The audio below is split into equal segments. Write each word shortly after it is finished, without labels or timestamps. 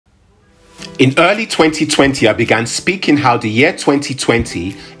In early 2020, I began speaking how the year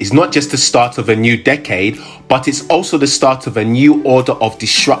 2020 is not just the start of a new decade, but it's also the start of a new order of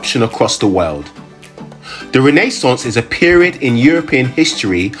disruption across the world. The Renaissance is a period in European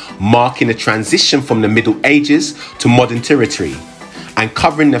history marking a transition from the Middle Ages to modern territory and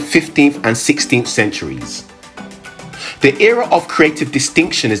covering the 15th and 16th centuries. The era of creative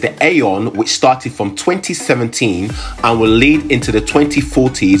distinction is the aeon which started from 2017 and will lead into the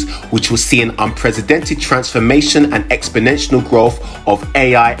 2040s, which will see an unprecedented transformation and exponential growth of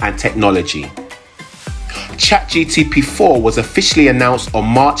AI and technology. ChatGPT-4 was officially announced on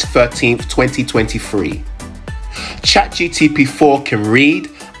March 13th, 2023. ChatGPT-4 can read,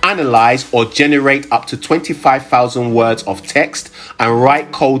 analyze or generate up to 25,000 words of text and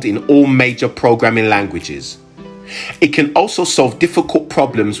write code in all major programming languages. It can also solve difficult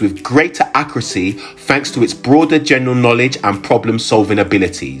problems with greater accuracy thanks to its broader general knowledge and problem-solving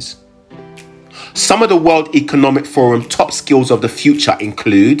abilities. Some of the World Economic Forum top skills of the future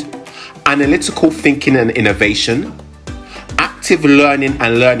include analytical thinking and innovation, active learning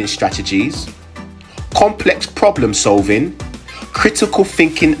and learning strategies, complex problem solving, critical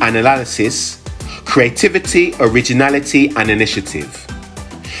thinking and analysis, creativity, originality and initiative.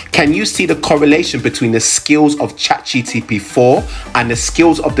 Can you see the correlation between the skills of ChatGPT-4 and the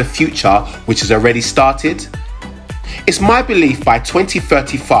skills of the future, which has already started? It's my belief by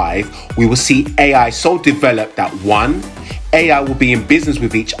 2035, we will see AI so developed that 1. AI will be in business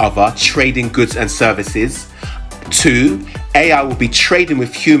with each other, trading goods and services. 2. AI will be trading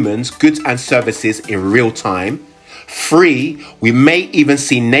with humans, goods and services in real time. 3. We may even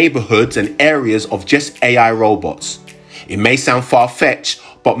see neighborhoods and areas of just AI robots. It may sound far-fetched,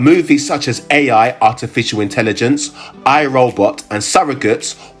 but movies such as AI, Artificial Intelligence, iRobot and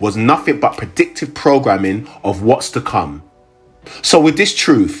Surrogates was nothing but predictive programming of what's to come. So with this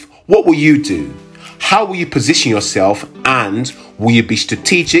truth, what will you do? How will you position yourself, and will you be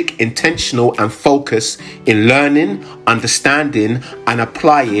strategic, intentional and focused in learning, understanding and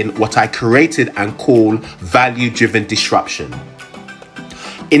applying what I created and call value-driven disruption?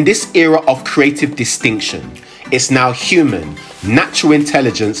 In this era of creative distinction, it's now human, natural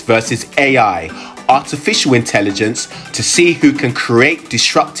intelligence versus AI, artificial intelligence, to see who can create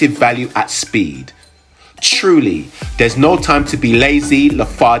disruptive value at speed. Truly, there's no time to be lazy,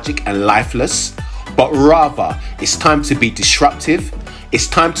 lethargic and lifeless, but rather it's time to be disruptive, it's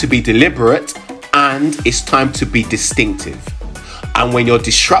time to be deliberate, and it's time to be distinctive. And when you're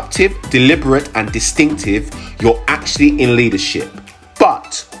disruptive, deliberate and distinctive, you're actually in leadership.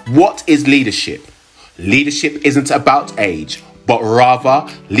 But what is leadership? Leadership isn't about age, but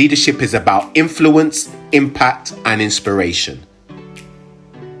rather leadership is about influence, impact, and inspiration.